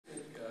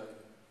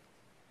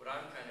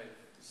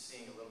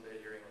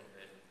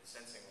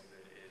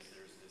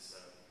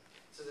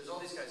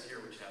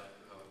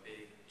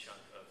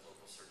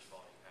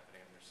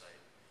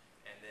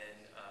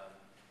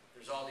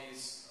all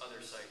these other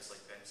sites like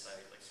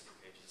BenSite, like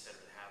Superpage, et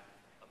cetera, that have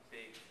a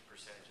big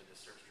percentage of the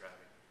search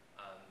traffic.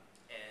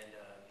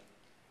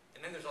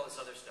 And then there's all this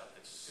other stuff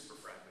that's super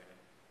fragmented.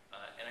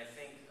 And I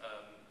think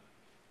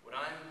what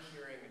I'm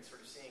hearing and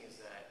sort of seeing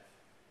is that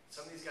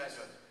some of these guys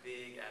who have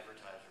big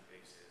advertiser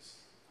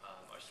bases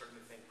are starting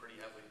to think pretty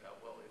heavily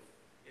about, well,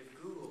 if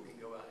Google can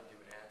go out and do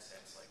an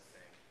AdSense-like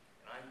thing,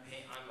 and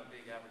I'm a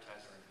big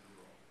advertiser in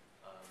Google,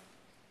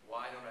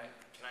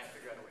 can I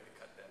figure out a way to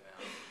cut them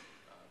out?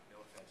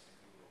 No offense to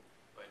Google,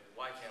 but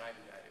why can't I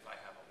do that if I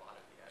have a lot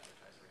of the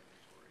advertiser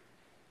inventory?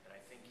 And I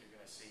think you're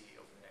going to see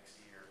over the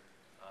next year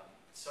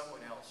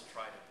someone else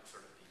try to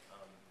sort of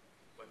become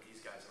what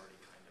these guys already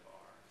kind of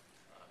are,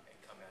 and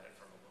come at it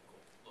from a local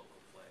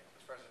play.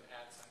 As far as an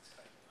AdSense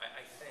type.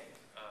 I think,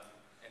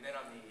 and then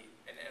on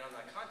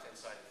the content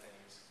side of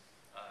things,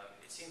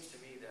 it seems to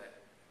me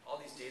that all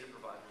these data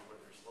providers,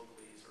 whether it's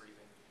localies or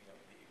even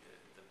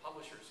the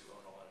publishers who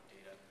own a lot of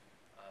data,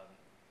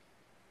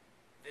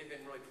 they've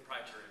been really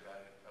proprietary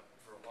about it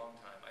for a long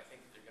time. I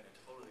think they're going to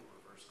totally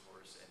reverse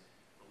course and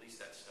release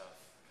that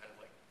stuff kind of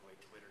like the way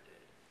Twitter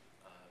did,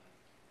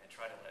 and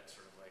try to let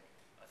sort of like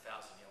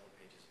 1,000 yellow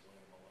pages bloom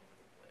all over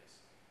the place.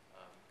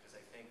 Because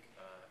I think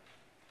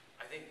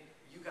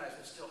you guys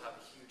will still have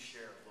a huge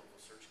share of local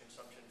search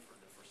consumption for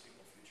the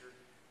foreseeable future,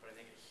 but I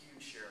think a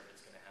huge share of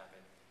it's going to happen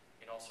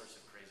in all sorts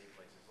of crazy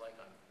places, like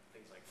on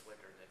things like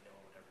Flickr that no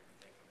one would ever even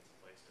think of as a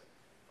place to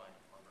find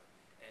a plumber.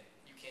 And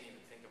you can't even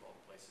think of all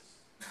the places,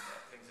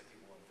 things that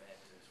people invent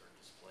to sort of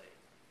display,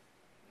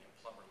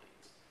 plumber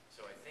leads.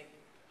 So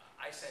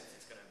I sense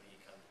it's going to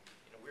become,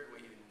 in a weird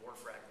way, even more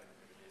fragmented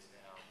than it is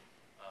now.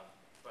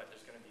 But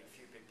there's going to be a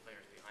few big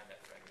players behind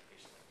that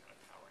fragmentation that are kind of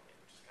powering it,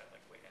 which is kind of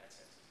like the way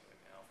AdSense is doing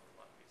now for a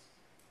lot of these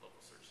local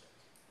search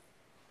sites.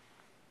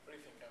 What do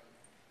you think, Kevin?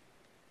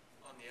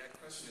 On the ad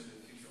question or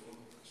the future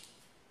local question?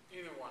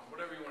 Either one,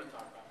 whatever you want to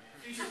talk about, man.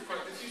 The future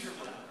local question is a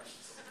little more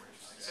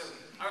interesting. So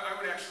I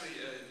would actually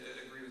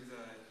agree with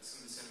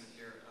some of the sentiment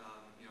here.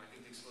 I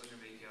think the explosion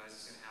of APIs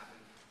is going to happen.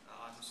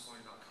 Atom's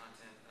point about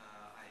content,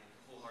 I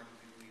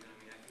wholeheartedly believe in. I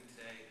mean, I think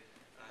today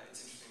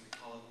it's interesting to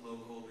call it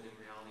local, but in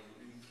reality it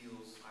really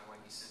feels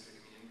IYB-centric.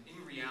 I mean, in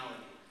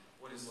reality,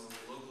 what is local?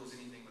 Local is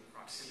anything with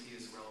proximity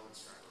as a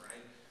relevance driver,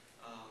 right?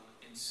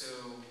 And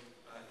so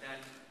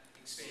that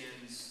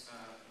expands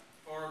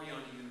far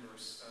beyond the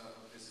universe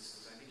of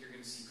businesses. I think you're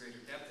going to see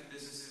greater depth in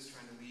businesses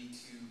trying to lead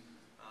to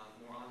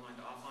more online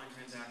to offline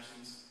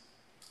transactions.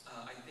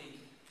 I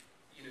think,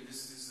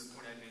 this is the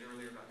point I made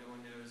earlier about no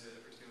one knows a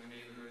particular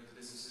neighborhood, the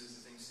businesses,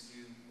 the things to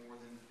do, more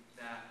than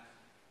that.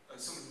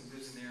 Someone who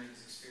lives in there and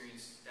has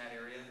experienced that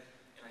area,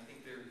 and I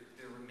think there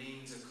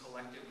remains a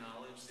collective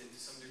knowledge that to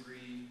some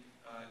degree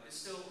is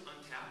still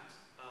untapped.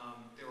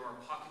 There are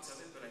pockets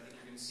of it, but I think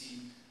you're going to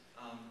see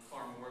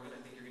far more of it. I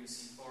think you're going to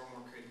see far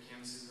more creative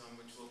canvases on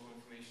which local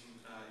information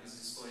is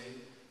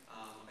displayed.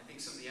 I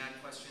think some of the ad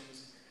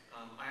questions,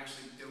 I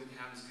actually don't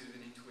have as good of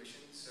an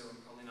intuition, so I'm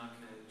probably not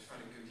going to try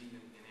to go deep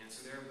and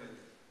answer there, but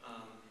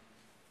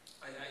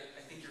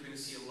I think you're going to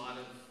see a lot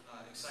of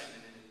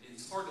excitement, and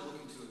it's hard to look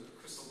into a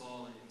crystal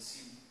ball and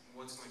see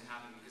what's going to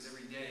happen, because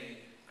every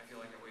day I feel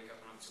like I wake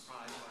up and I'm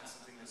surprised by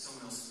something that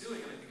someone else is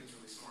doing, and I think it's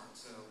really smart.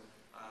 So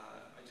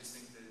I just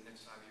think the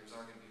next 5 years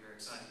are going to be very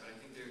exciting, but I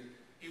think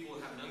people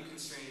will have an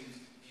unconstrained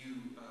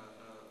view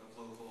of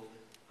local,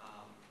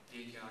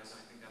 the APIs, and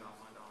I think that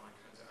offline to online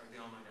or the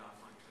online to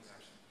offline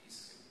transaction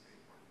piece is going to be very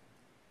important.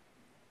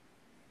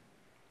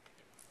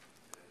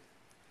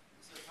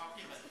 So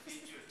talking about the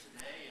future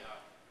today,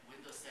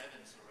 Windows 7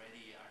 is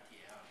already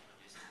RTL. At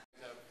least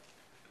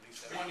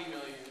 20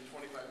 million,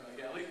 25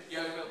 million.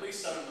 At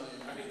least 7 million,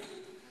 right?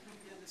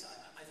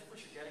 I think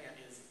what you're getting at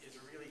is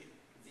really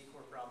the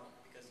core problem.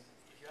 Because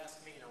if you ask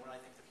me, what I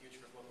think the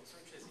future of local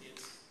search is,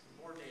 it's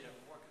more data,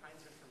 more kinds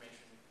of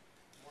information,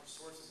 more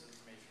sources of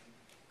information,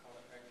 call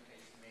it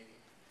reputation maybe,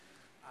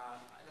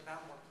 and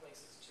about more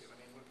places too. I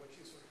mean, what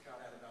you sort of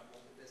got at about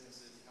local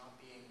businesses not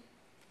being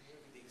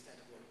nearly the extent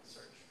of local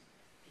search.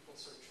 People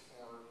search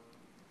for,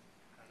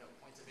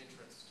 points of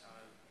interest,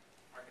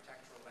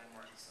 architectural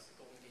landmarks, like the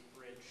Golden Gate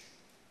Bridge,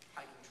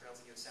 hiking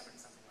trails in Yosemite,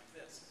 something like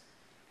this.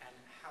 And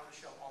how to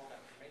show all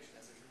that information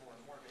as there's more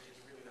and more of it is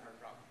really the hard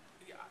problem.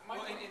 Yeah, and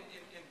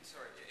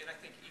I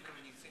think even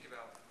when you think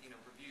about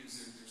reviews,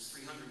 there's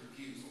 300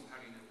 reviews. Well,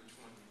 how do you know which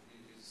one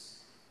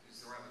is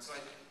the right one? So I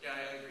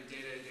agree.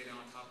 Data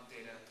on top of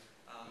data.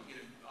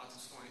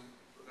 Atom's point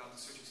about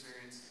the search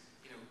experience.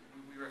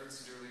 We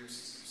referenced it earlier.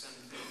 60%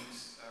 of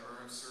things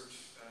or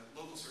search,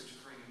 local search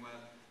occurring in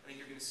web. I think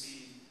you're going to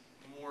see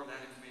more of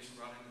that information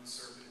brought into the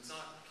SERP, and it's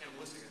not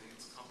cannibalistic. I think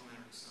it's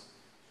complementary. So.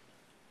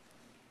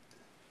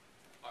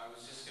 I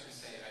was just going to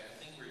say, I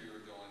think where you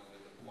were going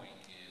with the point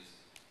is,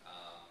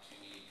 do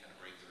you need kind of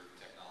breakthrough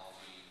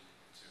technology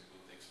to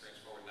move the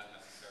experience forward? Not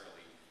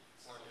necessarily.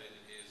 Part of it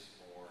is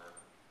more,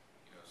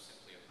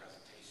 simply a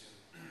presentation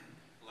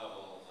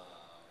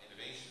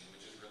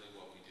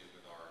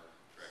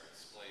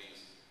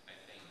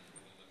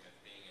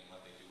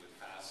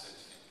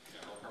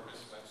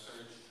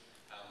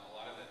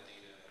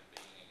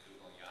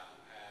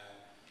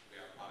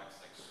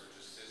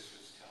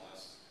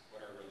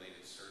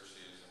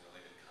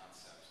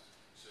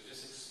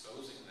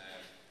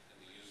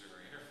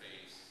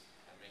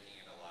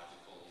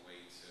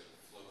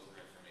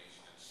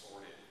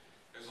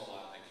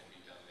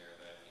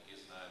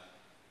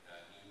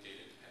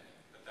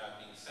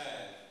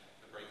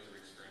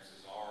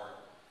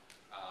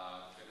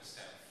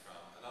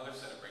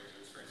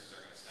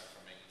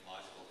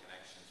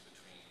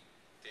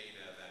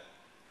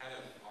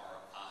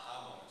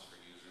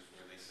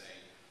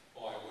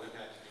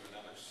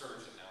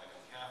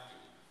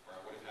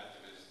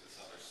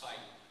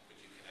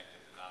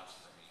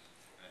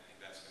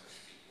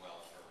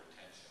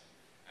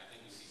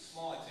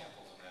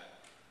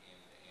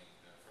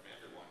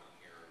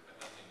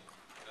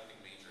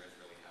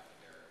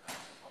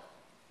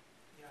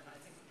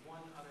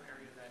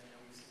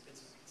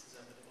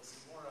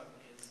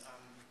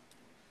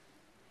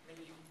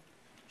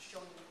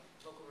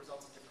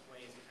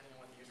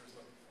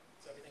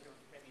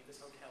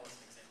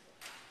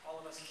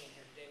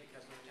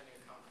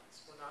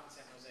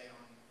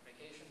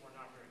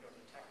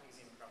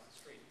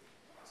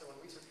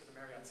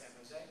Marriott San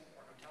Jose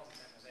or hotels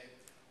in San Jose.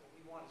 What we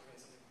want is really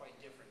something quite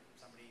different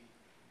from somebody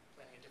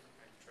planning a different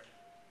kind of trip.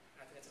 And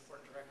I think that's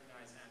important to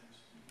recognize, and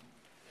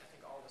I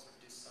think all of us would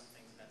do some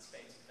things in that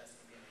space, but that's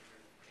going to be a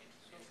major change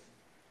in the future.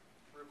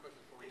 Real quick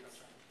before we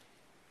touch on it.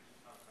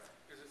 Okay.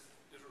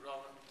 Is it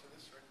relevant to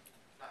this, right?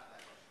 That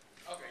question.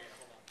 Okay, yeah,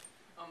 hold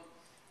on.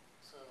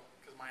 So,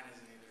 because mine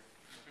isn't either.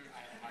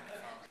 I have a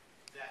microphone.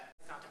 That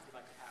content we'd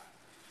like to have.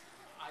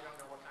 I don't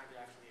know what kind it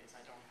actually is.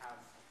 I don't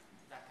have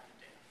that kind of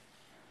data.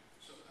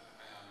 So,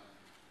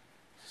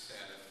 just to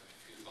add a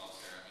few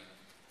thoughts there. I mean,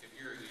 if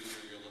you're a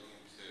user, you're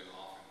looking to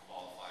often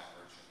qualify a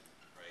merchant,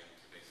 right?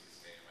 To basically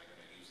say, am I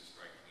going to use this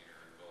dry cleaner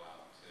or go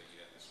out to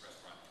eat at this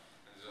restaurant?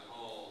 And there's a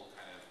whole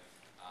kind of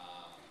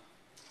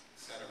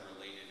set of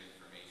related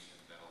information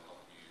that'll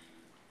help you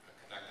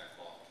conduct that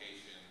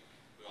qualification.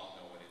 We all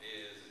know what it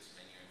is. It's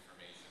menu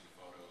information,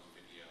 photos,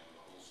 video,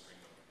 the whole string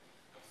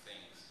of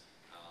things.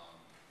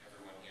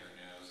 Everyone here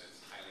knows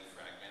it's highly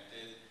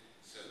fragmented.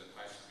 So the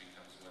question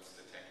becomes, what's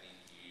the technique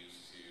you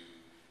use to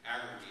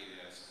aggregate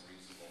it at some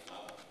reasonable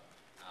level?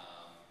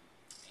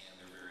 And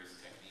there are various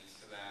techniques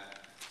to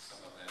that.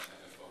 Some of them have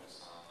been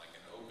focused on like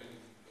an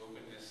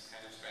openness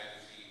kind of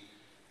strategy,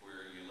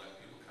 where you let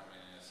people come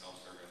in a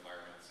self-serve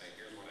environment and say,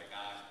 here's what I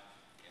got,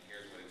 and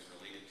here's what it's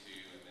related to,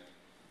 and then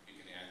you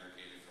can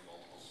aggregate it from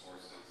multiple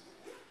sources.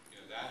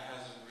 You know, that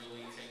hasn't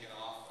really taken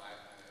off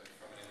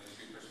from an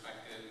industry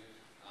perspective.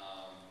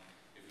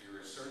 If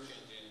you're a search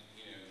engine,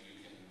 you know, you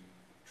can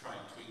try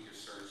and tweak your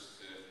search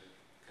to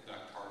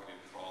conduct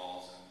targeted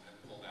crawls and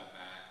pull that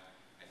back.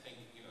 I think,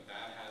 you know,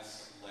 that has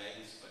some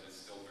legs, but it's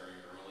still very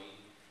early.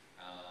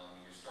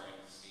 You're starting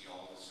to see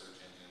all the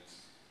search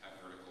engines have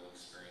vertical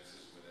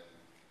experiences within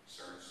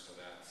search, so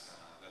that's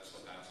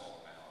what that's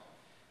all about.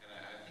 And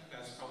I think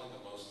that's probably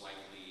the most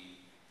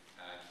likely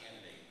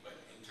candidate. But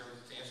in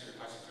terms, to answer your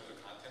question in terms of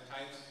content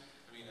types,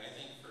 I mean, I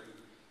think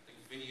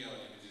video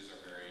and images are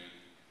very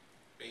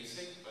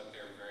basic, but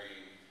they're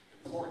very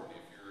important.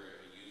 If you're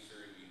a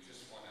user, you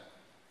just want to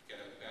get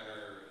a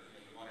better, you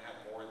know, you want to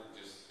have more than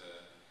just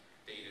the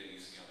data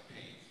you see on the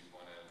page. You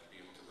want to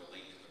be able to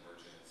relate to the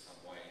merchant in some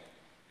way.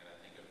 And I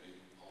think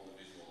all the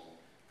visual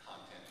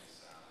content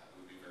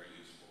would be very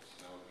useful.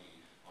 So that would be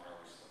on our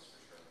wish list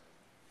for sure.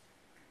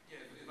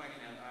 Yeah, if I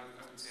can add, I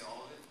would say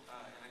all of it,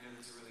 and I know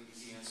that's a really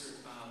easy answer.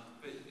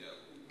 But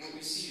what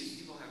we see is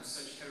people have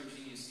such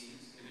heterogeneous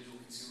needs, individual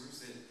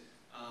consumers, that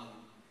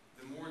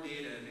the more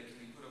data that can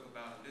be put up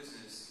about a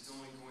business, it's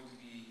only going to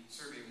be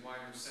serve a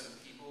wider set of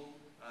people,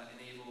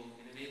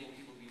 enable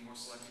people to be more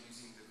selective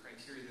using the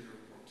criteria that are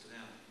important to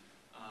them,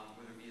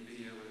 whether it be a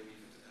video, whether it be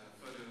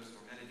photos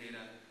or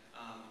metadata.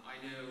 I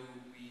know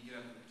we get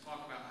up and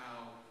talk about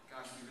how,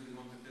 gosh, we really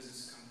want the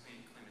business to come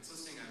claim its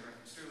listing. I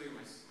referenced earlier,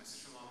 my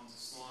sister-in-law owns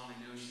a salon. I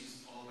know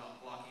she's all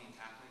about blocking and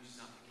tackling. She's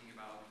not thinking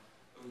about,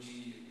 oh,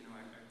 gee, you know,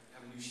 I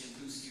have a new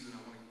shampoo SKU and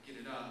I want to get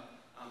it up.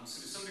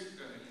 So to some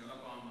degree, you know,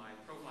 up on my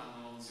profile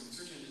on all the different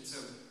search engines.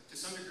 So to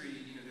some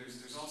degree, you know,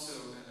 there's also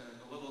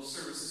a level of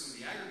service that some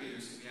of the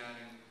aggregators could be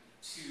adding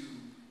to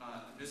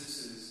the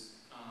businesses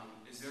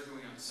as they're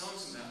going out and selling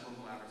some of that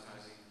local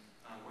advertising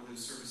or those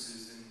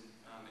services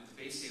at the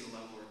base data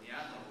level or at the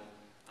ad level.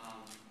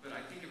 But I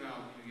think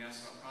about, you know, you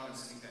asked about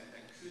products. I think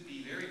that could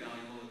be very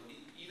valuable